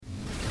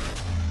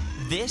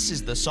This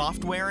is the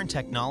Software and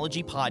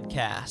Technology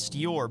Podcast,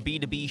 your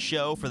B2B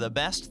show for the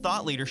best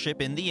thought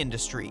leadership in the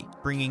industry,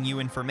 bringing you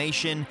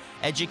information,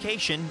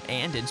 education,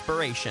 and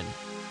inspiration.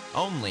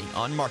 Only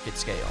on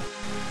MarketScale.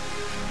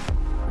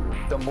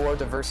 The more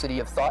diversity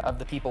of thought of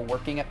the people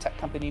working at tech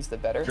companies, the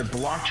better. The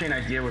blockchain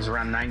idea was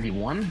around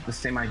 91, the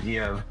same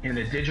idea of in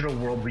the digital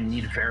world, we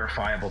need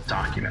verifiable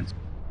documents.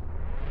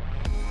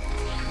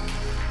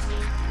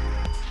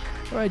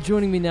 All right,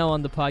 joining me now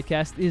on the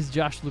podcast is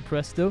Josh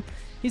Lupresto.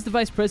 He's the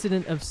Vice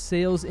President of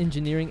Sales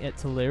Engineering at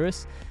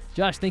Telarus.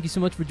 Josh, thank you so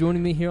much for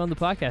joining me here on the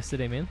podcast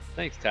today, man.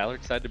 Thanks, Tyler.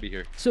 Excited to be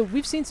here. So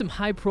we've seen some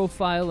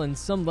high-profile and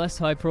some less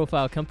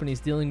high-profile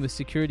companies dealing with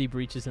security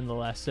breaches in the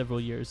last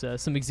several years.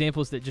 Some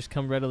examples that just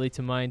come readily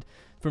to mind,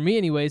 for me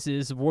anyways,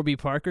 is Warby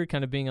Parker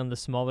kind of being on the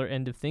smaller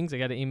end of things. I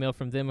got an email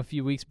from them a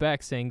few weeks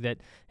back saying that,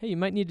 hey, you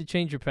might need to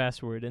change your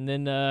password. And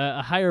then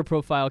a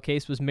higher-profile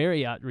case was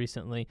Marriott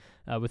recently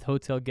with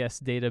hotel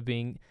guest data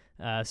being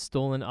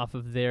stolen off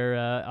of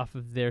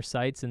their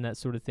sites and that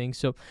sort of thing.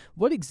 So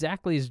what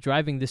exactly is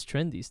driving this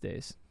trend these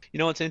days? You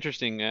know, it's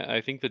interesting.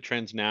 I think the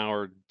trends now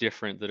are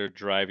different that are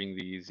driving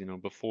these. You know,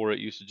 before it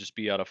used to just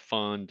be out of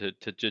fun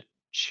to just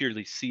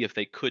sheerly see if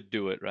they could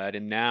do it, right?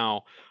 And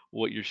now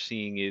what you're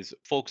seeing is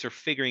folks are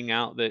figuring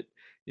out that,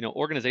 you know,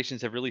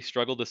 organizations have really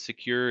struggled to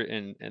secure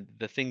and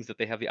the things that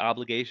they have the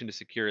obligation to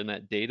secure in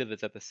that data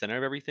that's at the center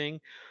of everything.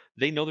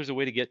 They know there's a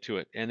way to get to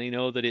it, and they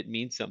know that it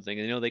means something,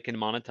 and they know they can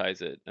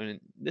monetize it. I mean,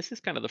 this is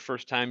kind of the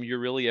first time you're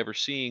really ever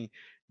seeing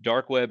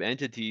dark web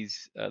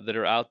entities that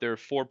are out there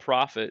for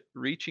profit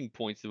reaching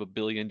points of $1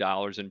 billion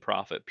in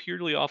profit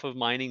purely off of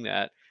mining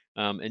that,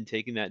 and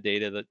taking that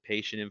data, that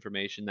patient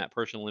information, that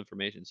personal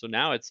information. So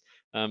now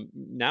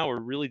now we're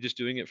really just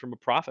doing it from a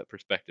profit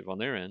perspective on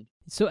their end.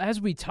 So as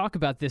we talk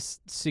about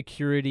this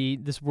security,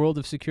 this world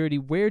of security,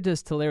 where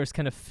does Telarus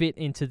kind of fit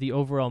into the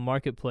overall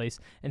marketplace,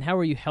 and how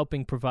are you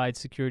helping provide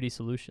security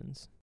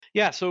solutions?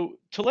 Yeah, so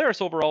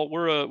Telarus overall,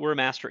 we're a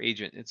master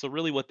agent, and so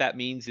really what that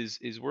means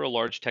is we're a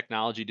large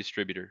technology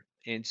distributor,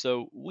 and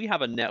so we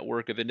have a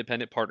network of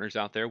independent partners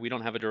out there. We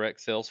don't have a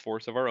direct sales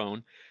force of our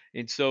own,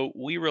 and so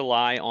we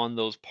rely on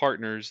those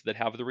partners that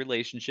have the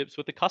relationships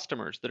with the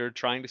customers that are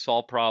trying to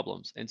solve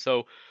problems. And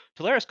so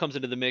Telarus comes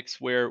into the mix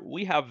where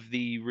we have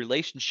the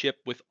relationship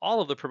with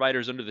all of the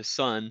providers under the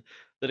sun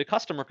that a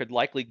customer could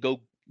likely go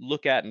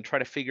look at and try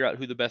to figure out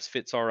who the best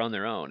fits are on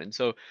their own. And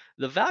so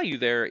the value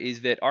there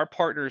is that our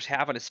partners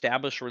have an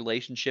established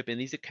relationship in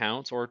these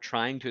accounts or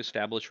trying to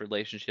establish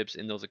relationships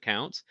in those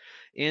accounts.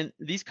 And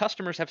these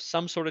customers have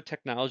some sort of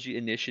technology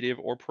initiative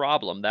or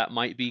problem. That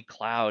might be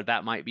cloud,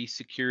 that might be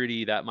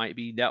security, that might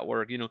be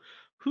network, you know,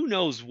 who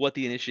knows what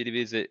the initiative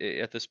is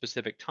at the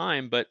specific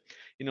time. But,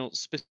 you know,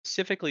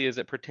 specifically as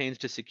it pertains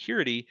to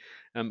security,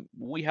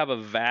 we have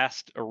a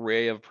vast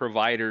array of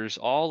providers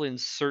all in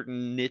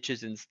certain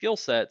niches and skill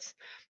sets,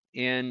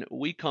 and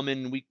we come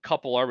in, we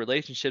couple our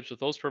relationships with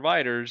those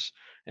providers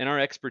and our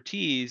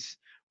expertise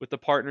with the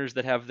partners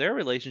that have their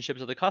relationships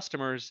with the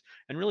customers,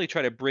 and really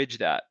try to bridge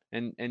that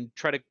and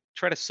try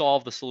to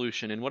solve the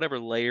solution in whatever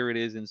layer it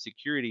is in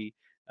security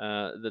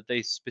that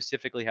they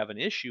specifically have an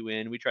issue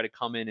in. We try to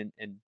come in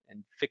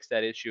and fix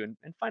that issue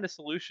and find a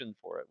solution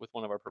for it with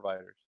one of our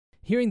providers.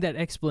 Hearing that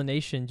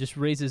explanation just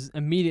raises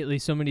immediately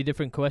so many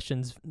different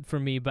questions for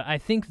me, but I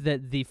think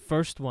that the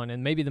first one,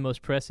 and maybe the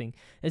most pressing,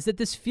 is that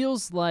this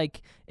feels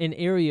like an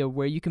area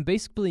where you can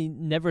basically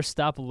never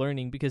stop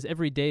learning, because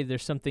every day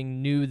there's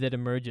something new that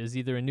emerges,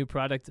 either a new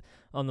product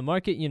on the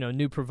market, you know,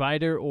 new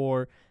provider,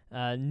 or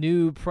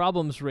new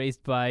problems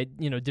raised by,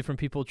 you know, different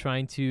people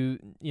trying to,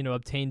 you know,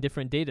 obtain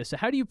different data. So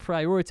how do you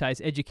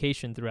prioritize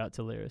education throughout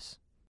Telarus?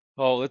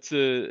 Oh, it's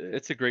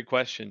a great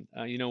question.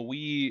 You know,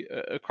 we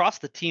across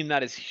the team,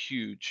 that is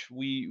huge.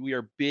 We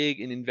are big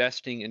in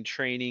investing in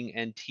training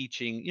and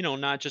teaching. You know,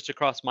 not just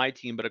across my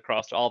team, but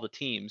across all the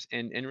teams.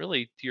 And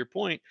really, to your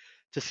point,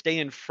 to stay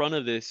in front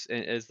of this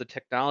as the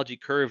technology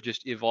curve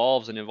just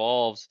evolves and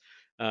evolves.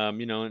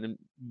 You know, and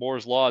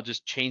Moore's law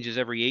just changes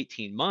every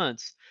 18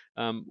 months.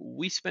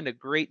 We spend a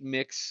great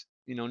mix,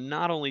 you know,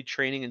 not only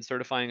training and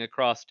certifying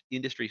across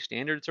industry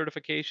standard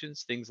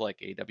certifications, things like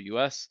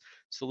AWS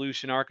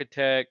Solution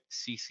Architect,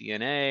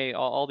 CCNA,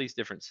 all these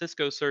different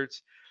Cisco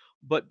certs,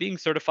 but being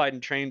certified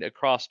and trained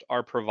across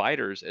our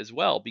providers as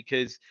well,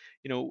 because,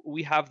 you know,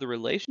 we have the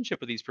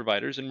relationship with these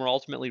providers and we're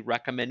ultimately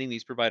recommending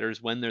these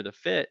providers when they're the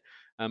fit.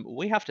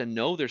 We have to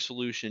know their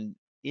solution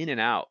in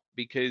and out,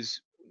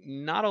 because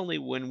not only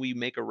when we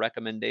make a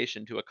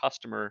recommendation to a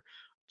customer,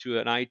 to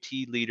an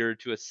IT leader,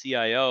 to a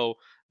CIO,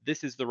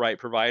 this is the right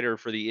provider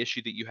for the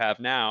issue that you have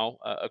now,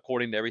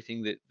 according to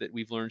everything that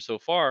we've learned so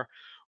far.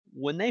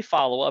 When they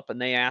follow up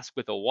and they ask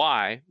with a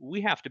why,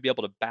 we have to be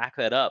able to back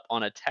that up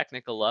on a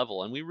technical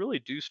level. And we really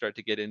do start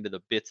to get into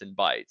the bits and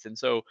bytes. And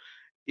so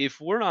if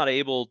we're not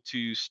able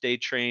to stay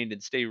trained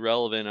and stay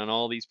relevant on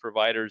all these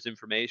providers'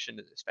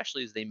 information,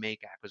 especially as they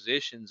make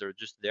acquisitions or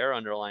just their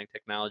underlying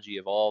technology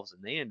evolves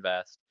and they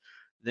invest,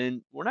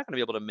 then we're not going to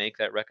be able to make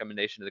that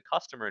recommendation to the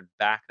customer and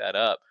back that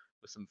up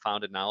with some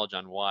founded knowledge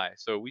on why.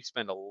 So we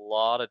spend a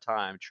lot of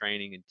time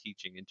training and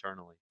teaching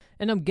internally.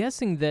 And I'm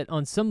guessing that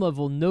on some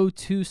level, no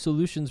two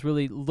solutions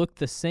really look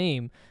the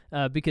same,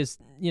 because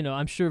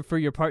I'm sure for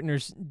your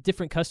partners,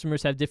 different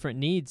customers have different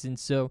needs, and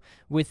so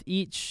with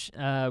each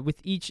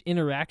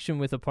interaction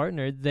with a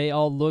partner, they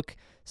all look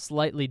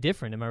slightly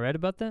different. Am I right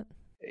about that?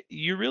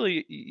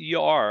 You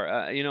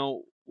are.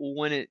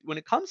 When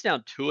it comes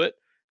down to it,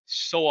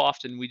 so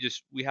often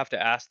we have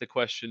to ask the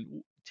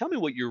question, tell me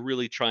what you're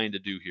really trying to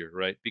do here,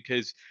 right?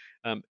 Because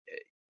um,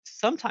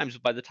 sometimes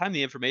by the time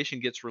the information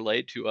gets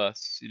relayed to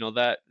us,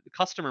 that the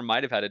customer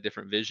might have had a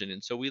different vision.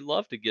 And so we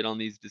love to get on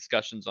these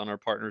discussions on our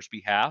partner's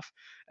behalf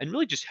and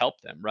really just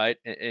help them, right?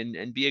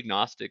 And be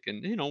agnostic.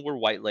 And, we're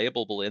white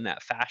labelable in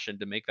that fashion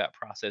to make that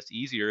process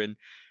easier. And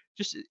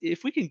just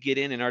if we can get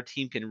in and our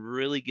team can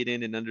really get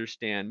in and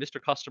understand,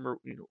 Mr. Customer,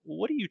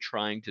 what are you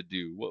trying to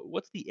do?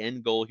 What's the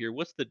end goal here?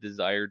 What's the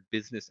desired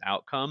business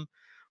outcome?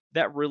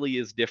 That really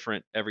is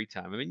different every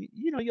time. I mean,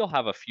 you'll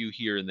have a few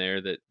here and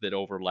there that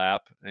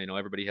overlap.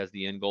 Everybody has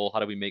the end goal. How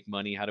do we make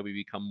money? How do we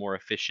become more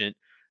efficient?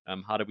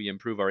 How do we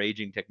improve our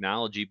aging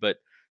technology? But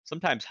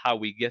sometimes how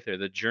we get there,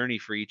 the journey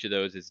for each of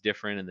those is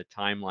different, and the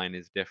timeline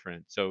is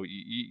different. So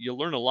you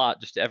learn a lot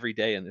just every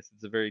day in this.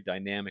 It's a very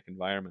dynamic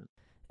environment.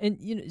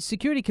 And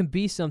security can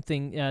be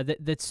something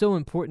that's so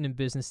important in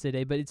business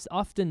today, but it's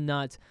often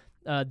not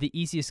the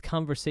easiest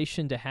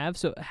conversation to have.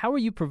 So how are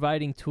you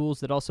providing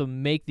tools that also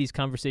make these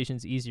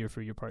conversations easier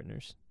for your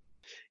partners?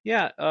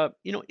 Yeah,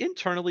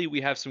 internally we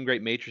have some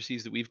great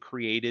matrices that we've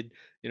created.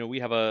 We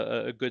have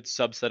a good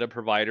subset of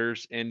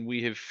providers, and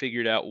we have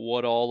figured out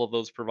what all of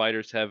those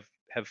providers have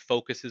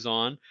focuses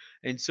on.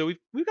 And so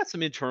we've got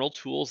some internal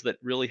tools that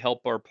really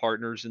help our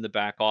partners in the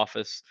back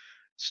office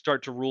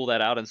start to rule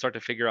that out and start to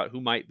figure out who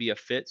might be a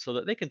fit so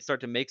that they can start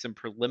to make some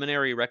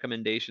preliminary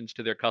recommendations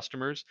to their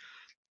customers.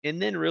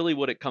 And then really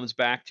what it comes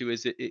back to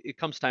is it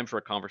comes time for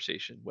a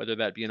conversation, whether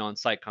that be an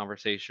on-site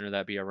conversation or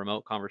that be a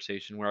remote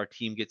conversation where our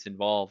team gets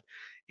involved.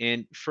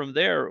 And from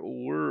there,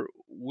 we're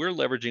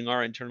leveraging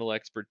our internal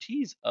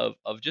expertise of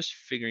just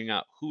figuring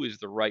out who is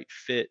the right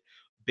fit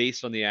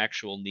based on the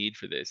actual need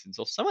for this. And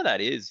so some of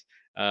that is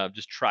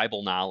just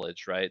tribal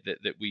knowledge, right?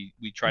 That we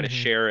try to Hmm.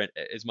 share it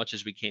as much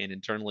as we can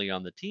internally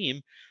on the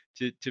team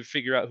to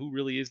figure out who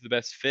really is the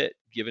best fit,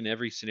 given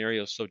every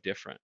scenario is so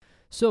different.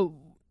 So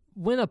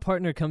when a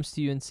partner comes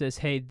to you and says,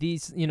 "Hey,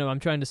 these, I'm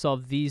trying to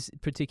solve these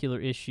particular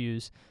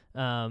issues,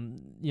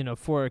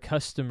 for a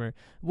customer,"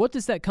 what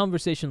does that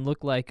conversation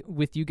look like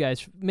with you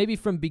guys, maybe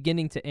from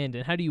beginning to end,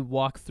 and how do you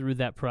walk through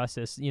that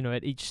process,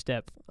 at each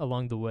step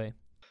along the way?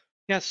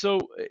 Yeah, so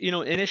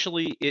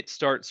initially it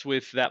starts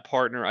with that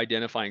partner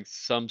identifying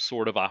some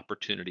sort of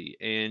opportunity,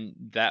 and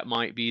that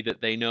might be that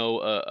they know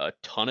a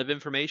ton of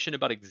information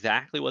about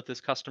exactly what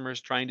this customer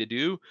is trying to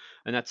do,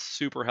 and that's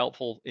super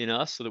helpful in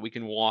us so that we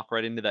can walk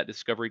right into that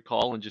discovery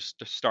call and just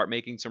to start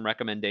making some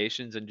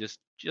recommendations and just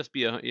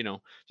be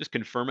just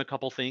confirm a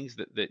couple things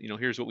that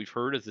here's what we've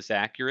heard, is this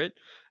accurate?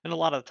 And a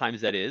lot of the times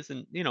that is,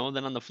 and then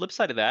on the flip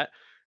side of that,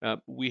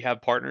 we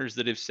have partners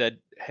that have said,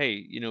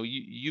 "Hey,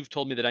 you've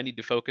told me that I need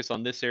to focus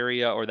on this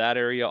area or that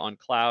area on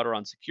cloud or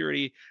on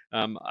security.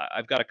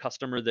 I've got a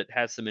customer that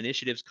has some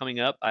initiatives coming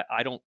up.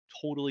 I don't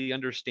totally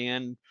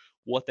understand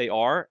what they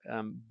are,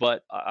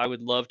 but I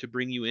would love to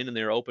bring you in, and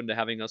they're open to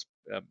having us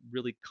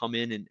really come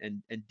in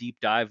and deep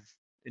dive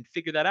and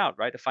figure that out,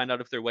 right? To find out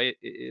if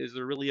is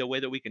there really a way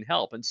that we can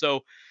help." And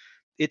so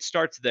it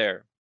starts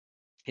there.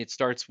 It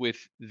starts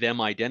with them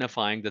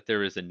identifying that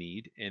there is a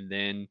need, and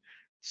then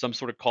some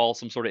sort of call,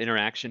 some sort of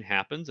interaction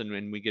happens, and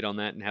when we get on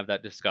that and have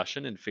that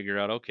discussion and figure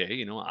out,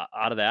 okay,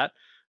 out of that,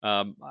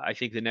 I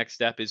think the next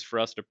step is for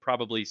us to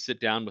probably sit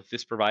down with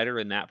this provider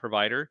and that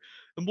provider,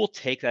 and we'll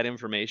take that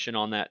information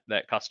on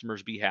that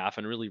customer's behalf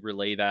and really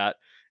relay that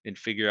and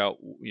figure out,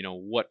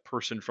 what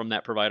person from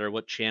that provider,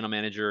 what channel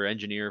manager or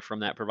engineer from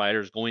that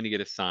provider is going to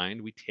get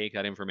assigned. We take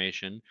that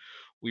information,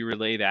 we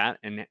relay that,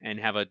 and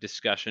have a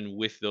discussion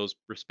with those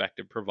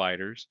respective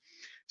providers,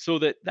 so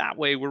that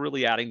way we're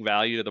really adding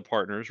value to the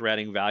partners, we're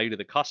adding value to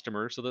the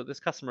customer, so that this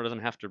customer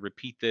doesn't have to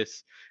repeat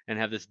this and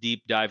have this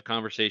deep dive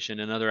conversation,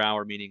 another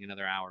hour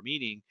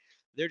meeting.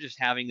 They're just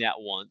having that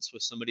once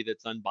with somebody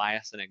that's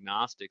unbiased and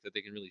agnostic that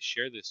they can really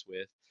share this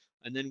with.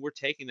 And then we're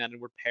taking that and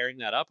we're pairing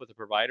that up with a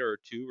provider or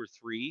two or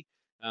three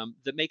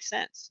that makes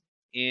sense.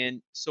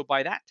 And so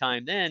by that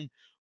time, then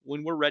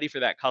when we're ready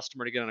for that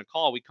customer to get on a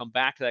call, we come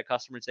back to that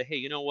customer and say, "Hey,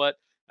 you know what?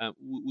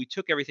 We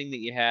took everything that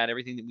you had,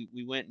 everything that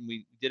we went and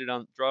we did it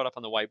on, draw it up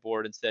on the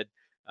whiteboard and said,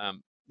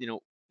 um, you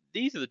know,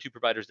 these are the two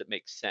providers that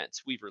make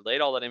sense. We've relayed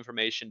all that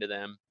information to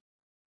them,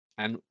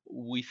 and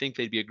we think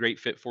they'd be a great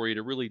fit for you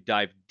to really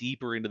dive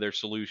deeper into their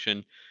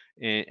solution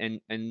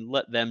and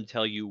let them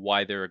tell you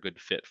why they're a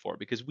good fit for it,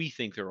 because we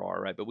think there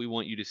are, right, but we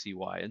want you to see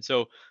why." And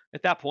so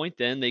at that point,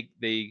 then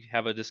they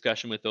have a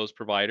discussion with those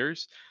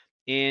providers,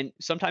 and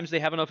sometimes they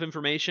have enough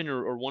information,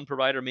 or one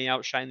provider may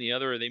outshine the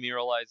other, or they may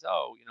realize,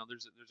 oh,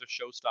 there's a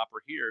showstopper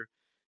here,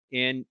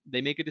 and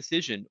they make a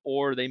decision,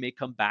 or they may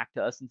come back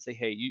to us and say,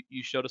 "Hey,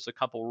 you showed us a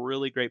couple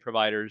really great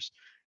providers.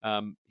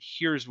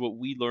 Here's what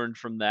we learned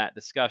from that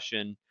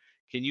discussion.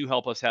 Can you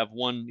help us have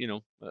one,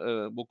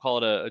 we'll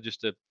call it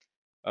just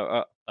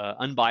a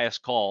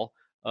unbiased call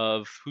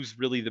of who's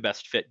really the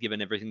best fit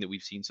given everything that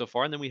we've seen so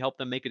far, and then we help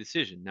them make a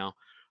decision. Now,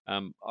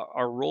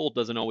 our role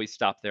doesn't always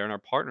stop there, and our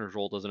partner's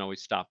role doesn't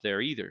always stop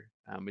there either.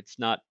 It's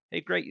not,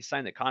 hey, great, you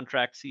signed the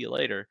contract, see you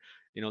later.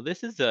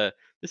 This is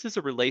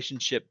a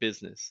relationship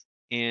business,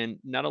 and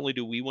not only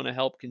do we want to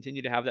help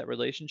continue to have that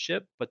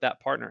relationship, but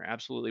that partner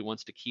absolutely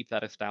wants to keep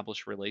that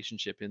established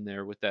relationship in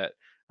there with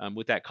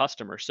that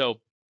customer. So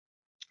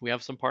we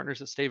have some partners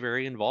that stay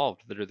very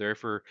involved, that are there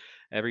for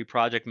every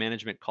project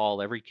management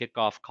call, every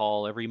kickoff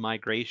call, every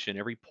migration,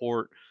 every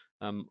port.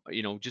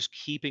 Just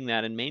keeping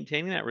that and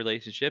maintaining that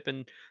relationship,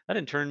 and that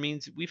in turn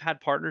means we've had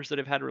partners that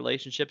have had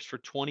relationships for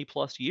 20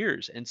 plus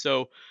years, and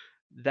so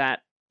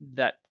that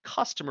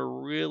customer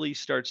really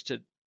starts to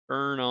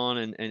earn on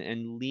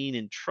and lean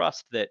and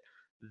trust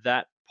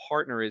that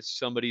partner is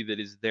somebody that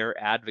is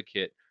their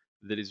advocate,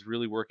 that is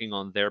really working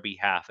on their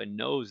behalf, and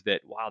knows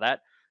that, wow, that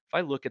if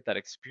I look at that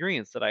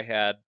experience that I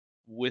had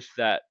with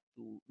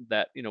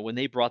when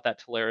they brought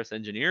that Teleris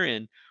engineer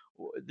in,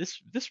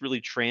 this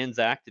really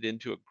transacted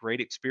into a great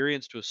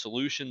experience, to a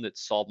solution that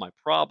solved my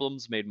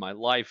problems, made my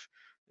life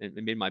and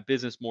made my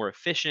business more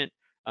efficient,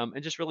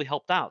 and just really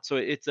helped out. So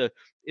it's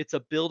a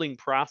building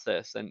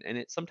process, and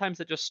sometimes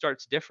it just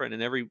starts different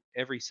in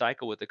every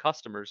cycle with the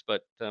customers,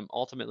 but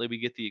ultimately we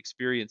get the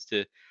experience to,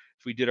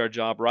 if we did our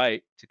job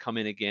right, to come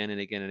in again and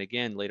again and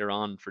again later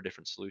on for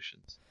different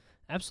solutions.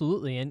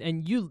 Absolutely,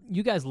 and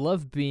you guys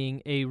love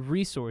being a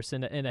resource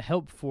and a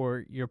help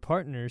for your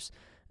partners.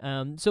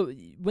 So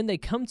when they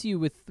come to you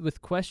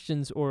with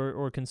questions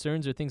or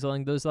concerns or things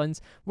along those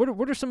lines,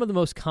 what are some of the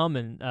most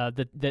common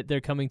that they're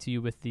coming to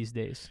you with these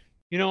days?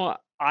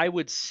 I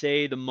would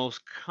say the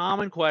most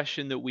common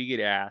question that we get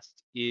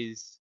asked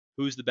is,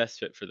 who's the best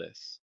fit for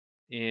this?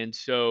 And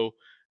so,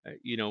 uh,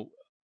 you know,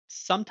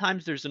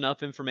 sometimes there's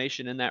enough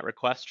information in that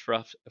request for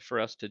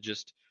us to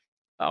just,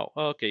 oh,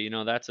 okay,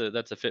 that's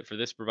a fit for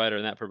this provider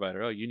and that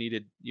provider. Oh, you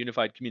needed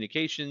unified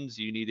communications,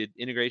 you needed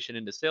integration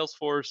into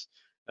Salesforce,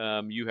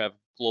 you have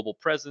global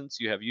presence,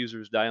 you have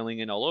users dialing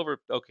in all over.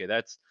 Okay,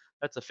 that's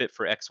a fit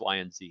for X, Y,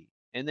 and Z.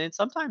 And then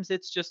sometimes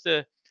it's just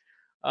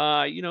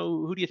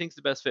who do you think's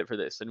the best fit for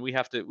this? And we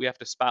have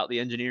to spout the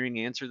engineering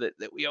answer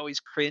that we always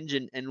cringe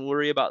and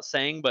worry about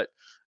saying, but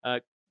uh,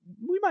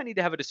 we might need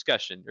to have a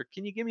discussion, or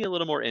can you give me a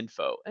little more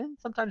info? And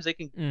sometimes they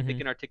Mm-hmm.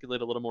 can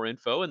articulate a little more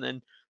info, and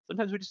then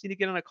sometimes we just need to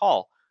get on a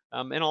call.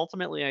 And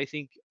ultimately, I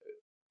think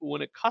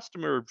when a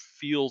customer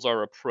feels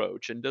our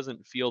approach and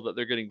doesn't feel that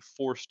they're getting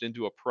forced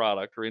into a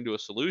product or into a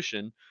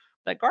solution,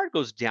 that guard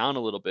goes down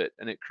a little bit,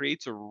 and it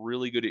creates a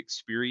really good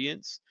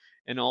experience.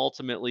 And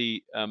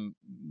ultimately,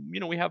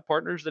 we have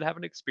partners that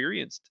haven't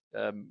experienced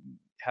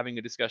having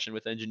a discussion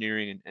with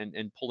engineering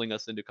and pulling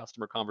us into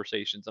customer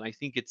conversations. And I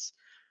think it's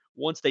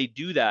once they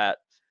do that,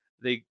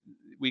 they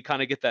we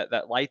kind of get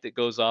that light that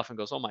goes off and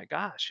goes, oh my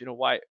gosh,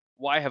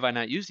 why have I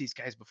not used these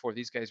guys before?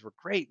 These guys were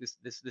great.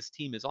 This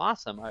team is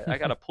awesome. I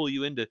got to pull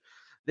you into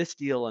this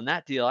deal and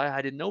that deal.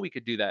 I didn't know we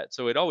could do that.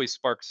 So it always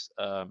sparks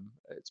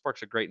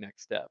a great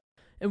next step.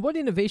 And what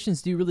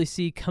innovations do you really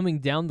see coming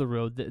down the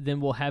road that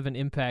then will have an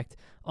impact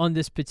on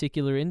this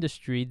particular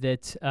industry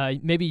that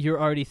maybe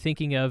you're already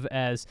thinking of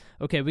as,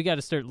 okay, we got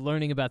to start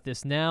learning about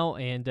this now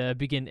and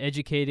begin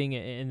educating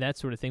and that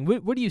sort of thing?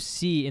 What do you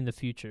see in the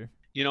future?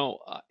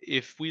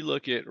 If we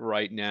look at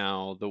right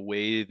now, the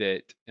way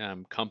that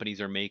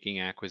companies are making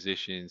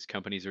acquisitions,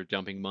 companies are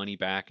dumping money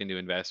back into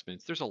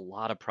investments, there's a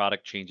lot of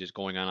product changes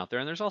going on out there.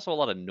 And there's also a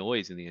lot of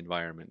noise in the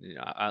environment,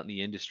 out in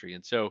the industry.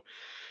 And so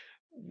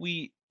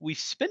we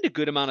spend a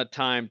good amount of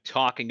time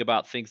talking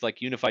about things like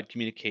unified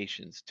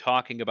communications,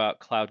 talking about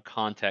cloud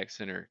contact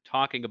center,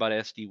 talking about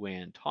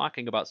SD-WAN,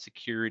 talking about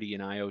security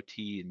and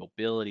IoT and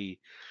mobility,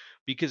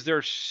 because there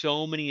are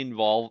so many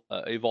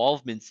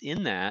evolvements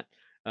in that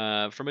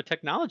from a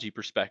technology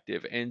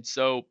perspective. And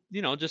so,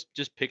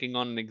 just picking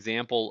on an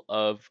example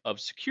of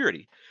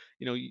security,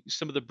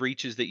 some of the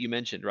breaches that you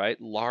mentioned, right?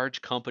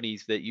 Large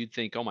companies that you'd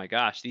think, oh my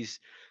gosh,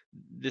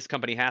 this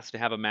company has to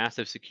have a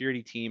massive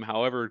security team.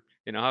 However,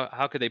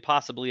 how could they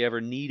possibly ever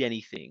need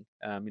anything?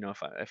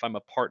 If I'm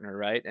a partner,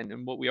 right?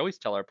 And what we always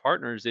tell our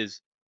partners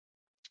is,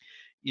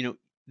 you know,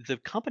 the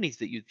companies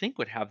that you'd think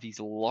would have these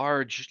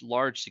large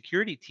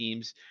security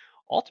teams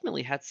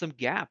ultimately had some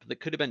gap that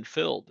could have been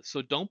filled.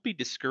 So don't be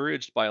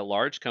discouraged by a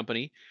large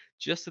company,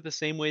 just in the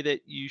same way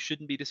that you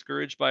shouldn't be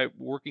discouraged by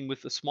working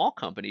with a small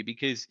company,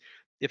 because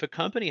if a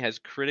company has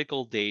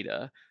critical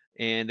data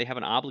and they have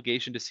an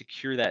obligation to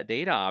secure that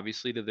data,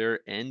 obviously, to their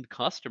end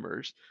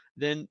customers,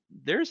 then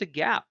there's a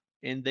gap.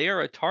 And they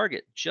are a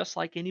target just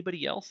like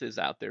anybody else is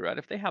out there, right?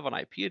 If they have an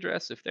IP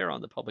address, if they're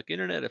on the public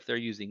internet, if they're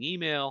using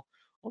email,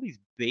 all these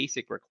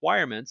basic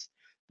requirements,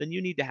 then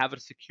you need to have a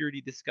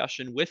security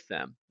discussion with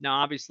them.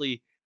 Now,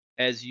 obviously,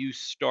 as you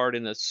start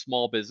in a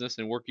small business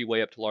and work your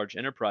way up to large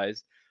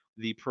enterprise,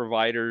 the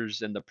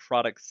providers and the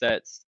product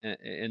sets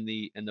and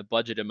the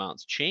budget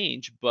amounts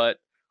change, but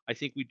I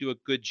think we do a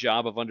good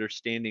job of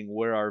understanding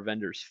where our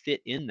vendors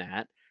fit in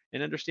that.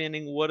 and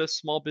understanding what a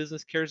small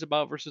business cares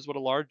about versus what a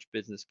large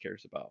business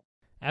cares about.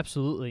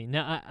 Absolutely.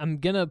 Now, I'm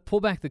going to pull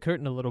back the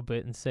curtain a little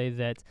bit and say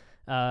that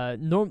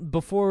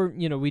before,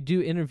 we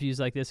do interviews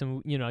like this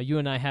and, you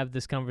and I have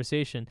this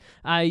conversation,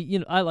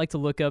 I like to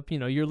look up,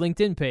 your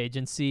LinkedIn page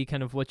and see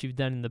kind of what you've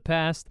done in the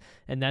past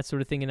and that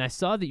sort of thing. And I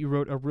saw that you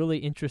wrote a really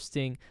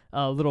interesting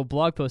little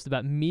blog post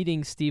about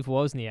meeting Steve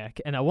Wozniak.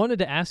 And I wanted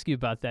to ask you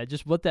about that,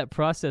 just what that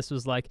process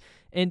was like.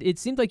 And it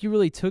seemed like you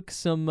really took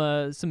some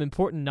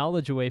important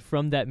knowledge away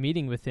from that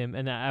meeting with him.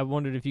 And I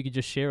wondered if you could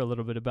just share a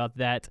little bit about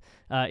that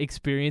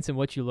experience and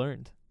what you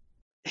learned.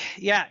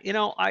 Yeah,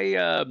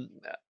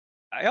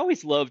 I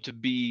always love to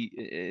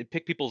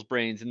pick people's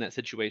brains in that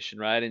situation,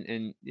 right?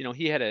 And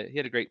he had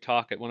a great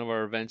talk at one of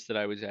our events that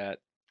I was at,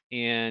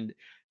 and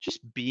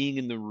just being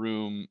in the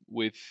room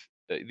with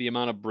the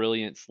amount of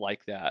brilliance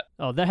like that.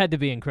 Oh, that had to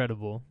be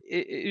incredible.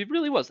 It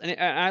really was, and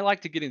I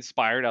like to get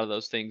inspired out of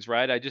those things,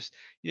 right? I just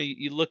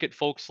you look at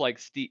folks like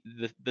the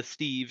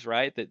Steves,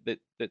 right?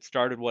 That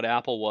started what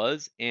Apple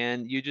was,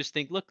 and you just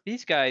think, look,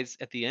 these guys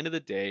at the end of the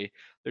day,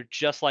 they're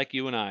just like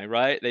you and I,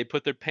 right? They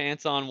put their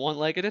pants on one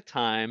leg at a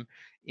time,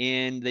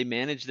 and they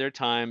manage their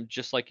time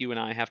just like you and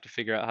I have to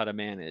figure out how to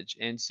manage.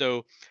 And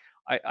so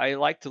I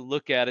like to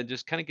look at and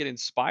just kind of get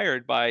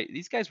inspired by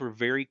these guys were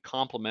very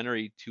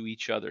complementary to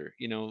each other.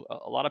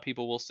 A lot of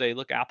people will say,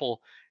 look,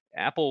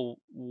 Apple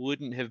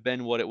wouldn't have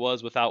been what it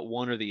was without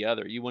one or the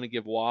other. You want to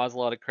give Woz a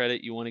lot of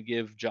credit, you want to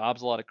give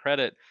Jobs a lot of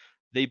credit.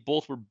 They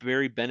both were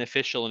very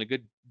beneficial and a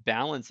good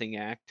balancing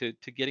act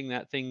to getting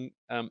that thing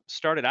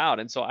started out.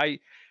 And so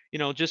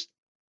just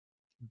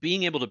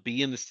being able to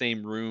be in the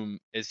same room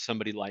as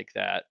somebody like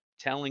that,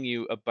 telling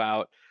you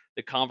about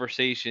the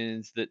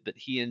conversations that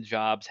he and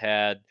Jobs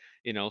had,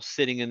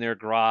 sitting in their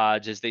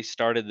garage as they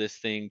started this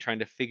thing, trying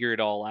to figure it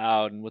all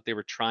out and what they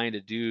were trying to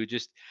do,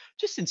 just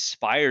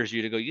inspires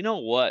you to go, you know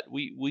what,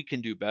 we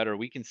can do better.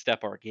 We can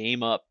step our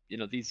game up.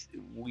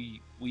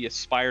 We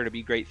aspire to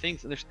be great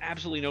things, and there's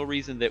absolutely no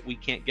reason that we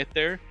can't get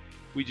there.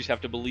 We just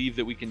have to believe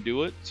that we can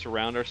do it,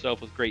 surround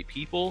ourselves with great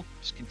people,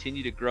 just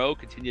continue to grow,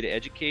 continue to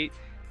educate,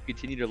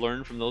 continue to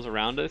learn from those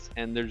around us,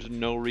 and there's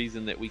no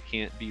reason that we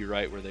can't be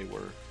right where they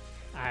were.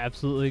 I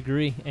absolutely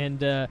agree, and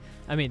that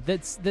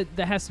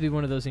has to be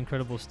one of those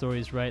incredible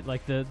stories, right?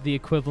 Like the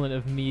equivalent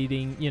of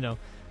meeting,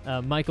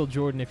 Michael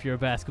Jordan if you're a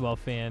basketball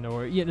fan,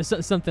 or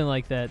something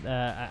like that.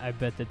 I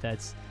bet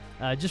that's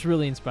just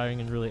really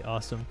inspiring and really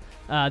awesome.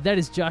 That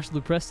is Josh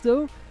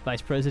Lupresto,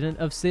 Vice President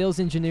of Sales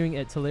Engineering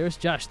at Telarus.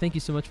 Josh, thank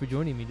you so much for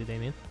joining me today,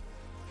 man.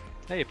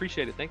 Hey,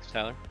 appreciate it. Thanks,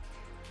 Tyler.